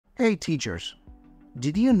Hey teachers,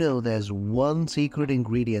 did you know there's one secret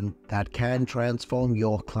ingredient that can transform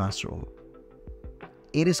your classroom?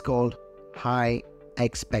 It is called high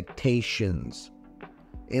expectations.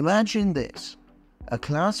 Imagine this, a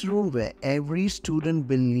classroom where every student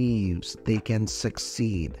believes they can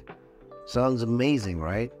succeed. Sounds amazing,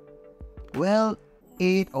 right? Well,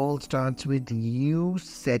 it all starts with you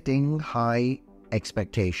setting high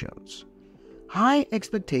expectations. High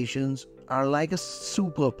expectations are like a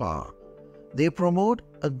superpower. They promote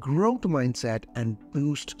a growth mindset and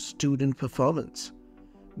boost student performance.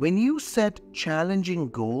 When you set challenging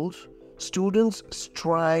goals, students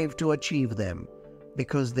strive to achieve them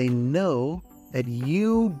because they know that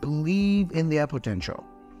you believe in their potential.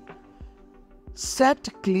 Set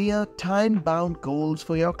clear time-bound goals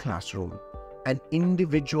for your classroom and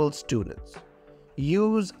individual students.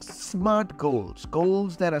 Use SMART goals,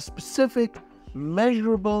 goals that are specific,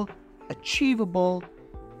 measurable, achievable,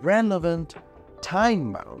 relevant,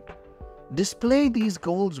 time-bound. Display these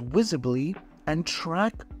goals visibly and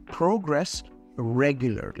track progress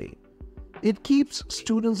regularly. It keeps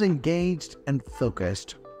students engaged and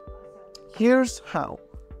focused. Here's how.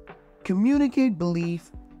 Communicate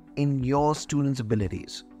belief in your students'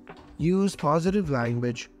 abilities. Use positive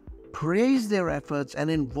language, praise their efforts,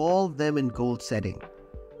 and involve them in goal setting.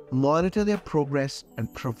 Monitor their progress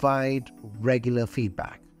and provide regular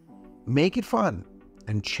feedback. Make it fun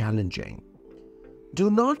and challenging. Do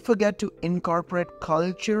not forget to incorporate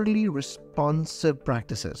culturally responsive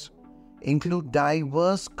practices. Include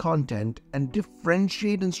diverse content and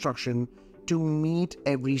differentiate instruction to meet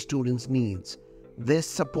every student's needs. This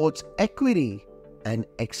supports equity and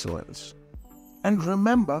excellence. And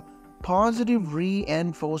remember, positive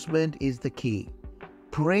reinforcement is the key.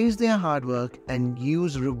 Praise their hard work and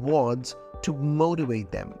use rewards to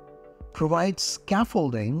motivate them. Provide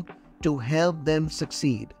scaffolding to help them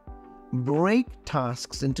succeed. Break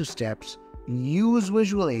tasks into steps, use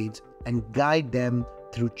visual aids, and guide them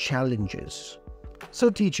through challenges. So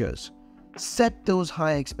teachers, set those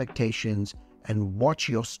high expectations and watch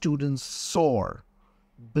your students soar.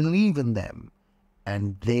 Believe in them,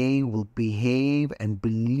 and they will behave and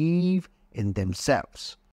believe in themselves.